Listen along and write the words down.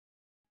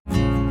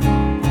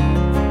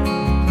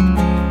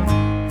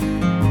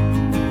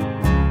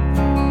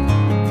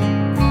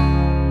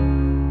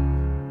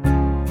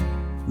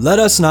Let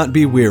us not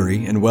be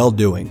weary in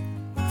well-doing,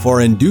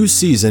 for in due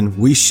season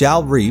we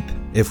shall reap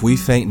if we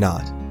faint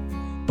not.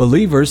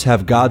 Believers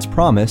have God's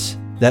promise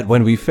that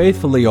when we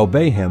faithfully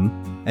obey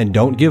Him and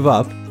don't give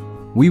up,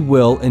 we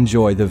will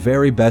enjoy the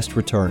very best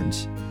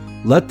returns.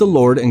 Let the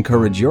Lord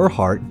encourage your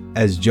heart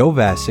as Joe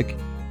Vasick,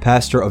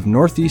 pastor of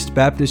Northeast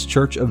Baptist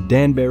Church of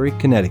Danbury,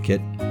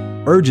 Connecticut,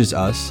 urges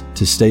us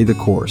to stay the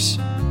course.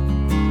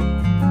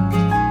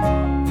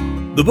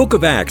 The book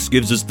of Acts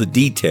gives us the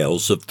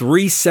details of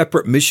 3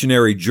 separate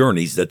missionary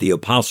journeys that the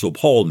Apostle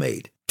Paul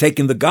made,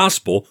 taking the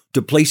gospel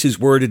to places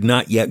where it had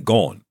not yet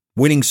gone,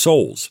 winning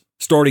souls,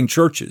 starting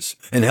churches,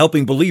 and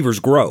helping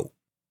believers grow.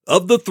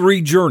 Of the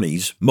 3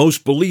 journeys,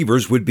 most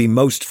believers would be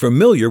most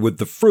familiar with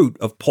the fruit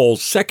of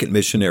Paul's second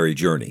missionary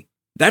journey.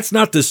 That's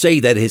not to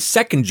say that his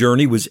second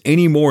journey was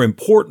any more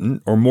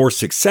important or more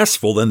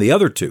successful than the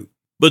other 2,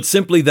 but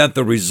simply that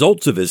the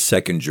results of his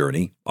second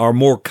journey are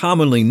more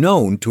commonly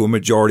known to a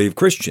majority of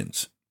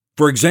Christians.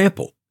 For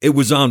example, it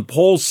was on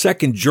Paul's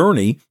second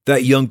journey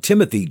that young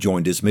Timothy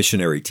joined his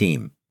missionary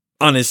team.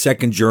 On his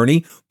second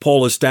journey,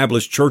 Paul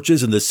established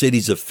churches in the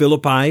cities of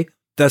Philippi,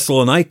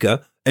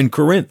 Thessalonica, and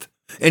Corinth,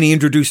 and he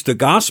introduced the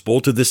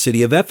gospel to the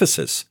city of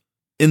Ephesus.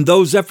 In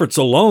those efforts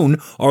alone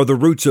are the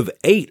roots of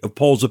 8 of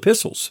Paul's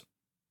epistles.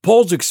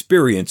 Paul's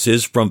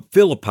experiences from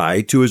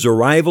Philippi to his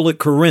arrival at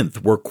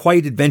Corinth were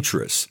quite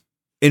adventurous.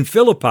 In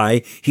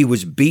Philippi, he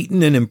was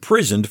beaten and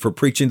imprisoned for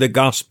preaching the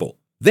gospel.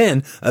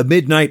 Then, a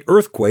midnight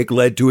earthquake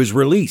led to his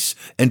release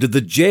and to the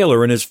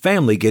jailer and his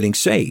family getting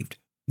saved.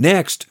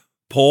 Next,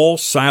 Paul,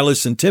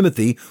 Silas, and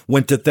Timothy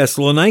went to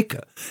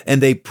Thessalonica, and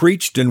they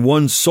preached and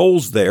won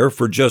souls there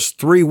for just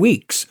 3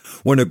 weeks,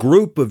 when a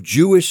group of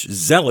Jewish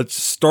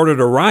zealots started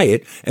a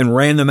riot and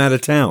ran them out of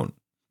town.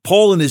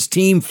 Paul and his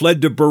team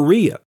fled to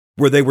Berea,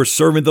 where they were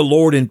serving the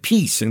Lord in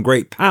peace and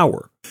great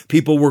power.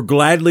 People were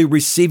gladly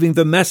receiving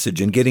the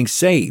message and getting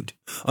saved,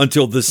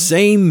 until the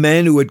same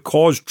men who had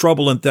caused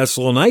trouble in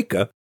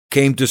Thessalonica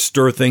came to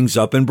stir things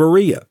up in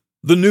Berea.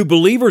 The new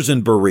believers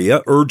in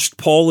Berea urged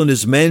Paul and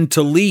his men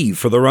to leave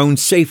for their own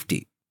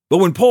safety. But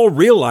when Paul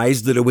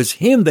realized that it was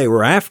him they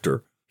were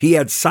after, he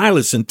had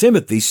Silas and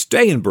Timothy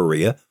stay in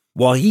Berea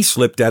while he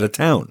slipped out of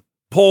town.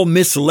 Paul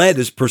misled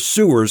his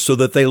pursuers so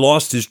that they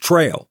lost his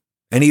trail,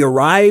 and he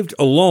arrived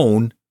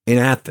alone in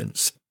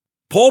Athens.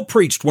 Paul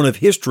preached one of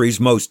history's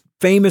most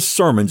famous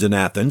sermons in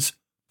Athens,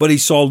 but he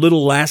saw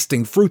little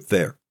lasting fruit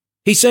there.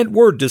 He sent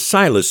word to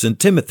Silas and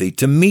Timothy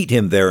to meet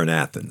him there in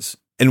Athens,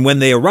 and when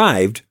they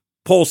arrived,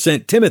 Paul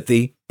sent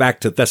Timothy back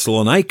to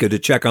Thessalonica to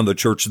check on the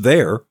church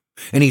there,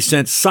 and he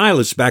sent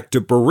Silas back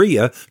to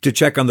Berea to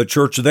check on the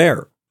church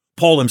there.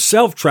 Paul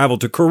himself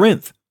traveled to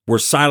Corinth, where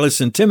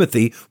Silas and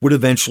Timothy would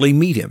eventually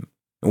meet him.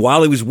 And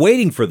while he was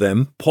waiting for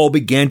them, Paul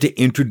began to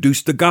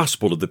introduce the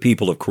gospel to the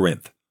people of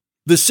Corinth.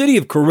 The city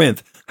of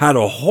Corinth had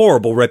a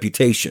horrible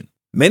reputation.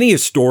 Many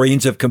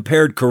historians have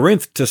compared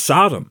Corinth to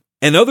Sodom,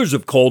 and others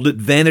have called it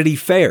Vanity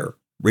Fair,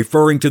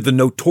 referring to the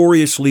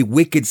notoriously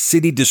wicked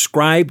city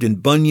described in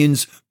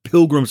Bunyan's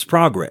Pilgrim's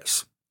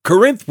Progress.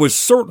 Corinth was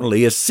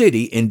certainly a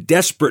city in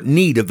desperate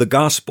need of the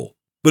gospel,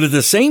 but at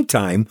the same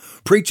time,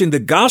 preaching the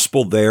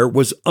gospel there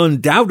was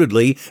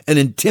undoubtedly an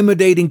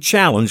intimidating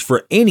challenge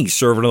for any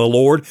servant of the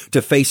Lord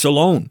to face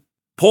alone.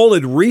 Paul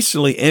had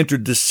recently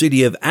entered the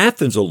city of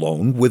Athens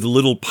alone with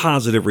little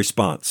positive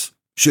response.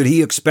 Should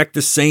he expect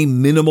the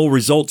same minimal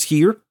results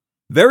here?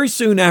 Very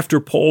soon after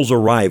Paul's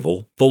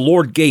arrival, the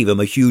Lord gave him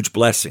a huge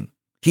blessing.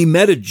 He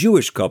met a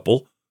Jewish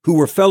couple who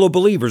were fellow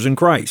believers in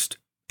Christ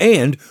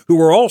and who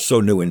were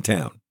also new in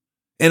town.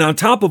 And on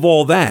top of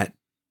all that,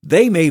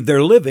 they made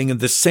their living in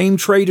the same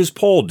trade as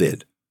Paul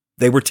did.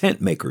 They were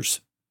tent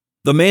makers.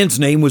 The man's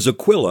name was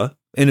Aquila,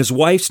 and his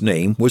wife's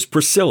name was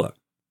Priscilla.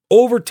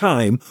 Over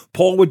time,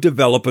 Paul would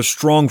develop a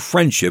strong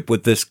friendship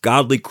with this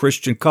godly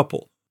Christian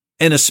couple,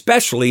 and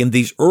especially in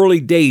these early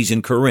days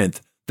in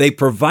Corinth, they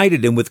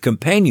provided him with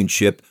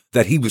companionship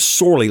that he was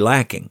sorely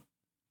lacking.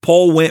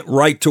 Paul went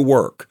right to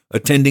work,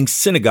 attending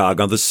synagogue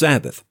on the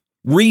Sabbath,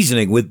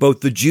 reasoning with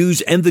both the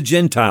Jews and the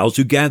Gentiles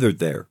who gathered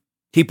there.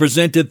 He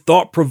presented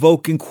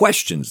thought-provoking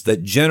questions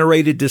that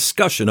generated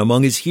discussion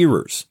among his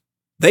hearers.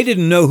 They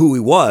didn't know who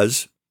he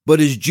was, but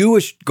his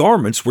Jewish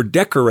garments were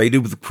decorated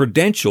with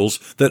credentials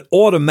that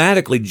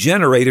automatically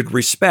generated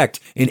respect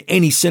in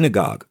any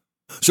synagogue.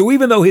 So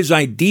even though his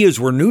ideas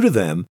were new to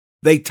them,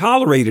 they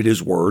tolerated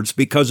his words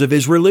because of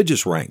his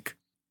religious rank.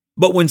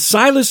 But when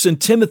Silas and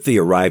Timothy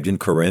arrived in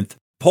Corinth,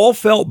 Paul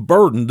felt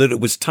burdened that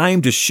it was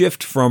time to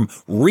shift from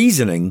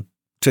reasoning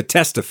to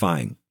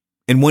testifying.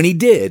 And when he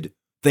did,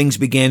 things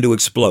began to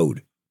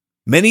explode.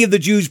 Many of the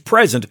Jews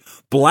present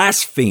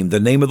blasphemed the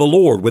name of the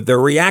Lord with their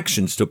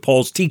reactions to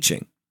Paul's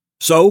teaching.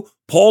 So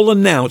Paul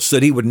announced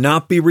that he would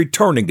not be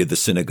returning to the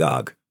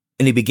synagogue,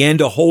 and he began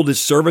to hold his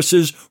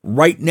services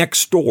right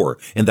next door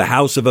in the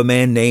house of a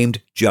man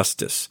named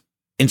Justus.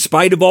 In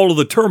spite of all of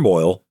the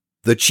turmoil,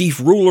 the chief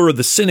ruler of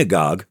the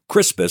synagogue,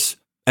 Crispus,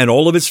 and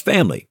all of his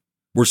family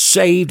were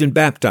saved and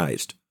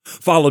baptized,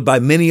 followed by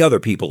many other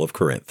people of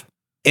Corinth.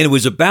 And it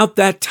was about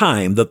that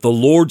time that the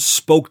Lord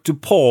spoke to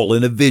Paul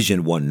in a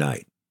vision one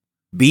night.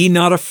 Be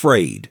not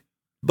afraid,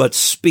 but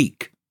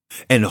speak,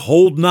 and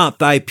hold not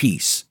thy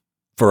peace,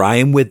 for I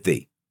am with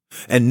thee,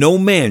 and no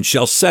man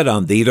shall set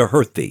on thee to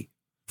hurt thee,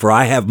 for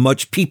I have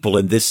much people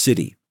in this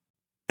city.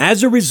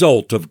 As a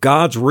result of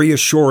God's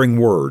reassuring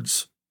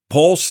words,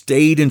 Paul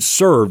stayed and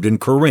served in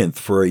Corinth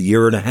for a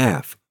year and a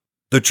half.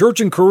 The church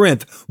in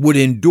Corinth would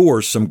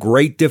endure some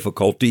great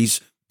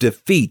difficulties,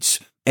 defeats,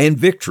 and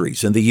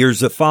victories in the years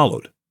that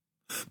followed.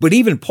 But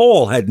even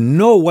Paul had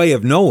no way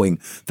of knowing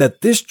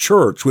that this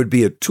church would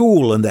be a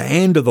tool in the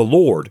hand of the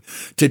Lord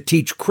to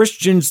teach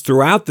Christians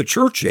throughout the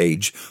church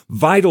age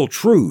vital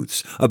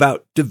truths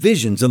about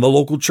divisions in the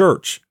local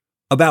church,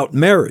 about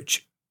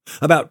marriage,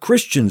 about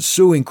Christians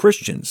suing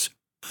Christians,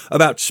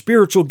 about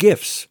spiritual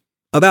gifts,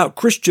 about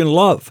Christian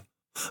love,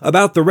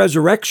 about the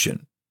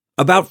resurrection,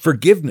 about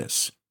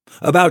forgiveness,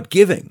 about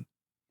giving,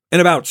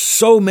 and about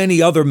so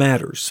many other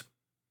matters.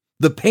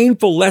 The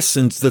painful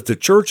lessons that the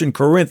church in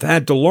Corinth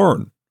had to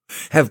learn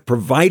have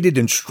provided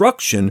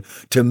instruction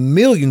to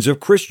millions of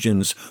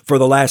Christians for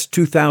the last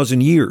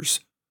 2,000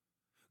 years.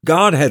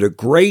 God had a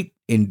great,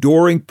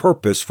 enduring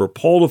purpose for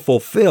Paul to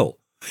fulfill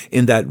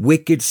in that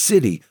wicked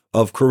city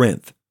of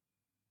Corinth.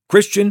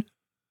 Christian,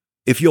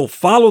 if you'll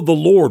follow the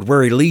Lord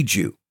where He leads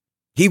you,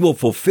 He will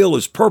fulfill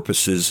His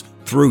purposes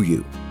through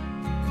you.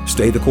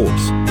 Stay the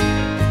course.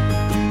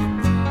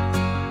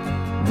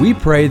 We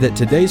pray that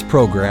today's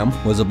program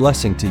was a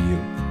blessing to you.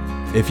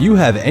 If you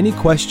have any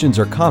questions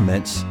or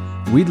comments,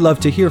 we'd love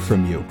to hear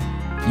from you.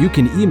 You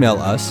can email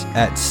us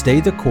at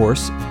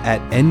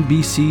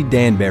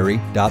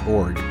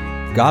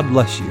staythecourse@nbcdanbury.org. God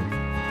bless you.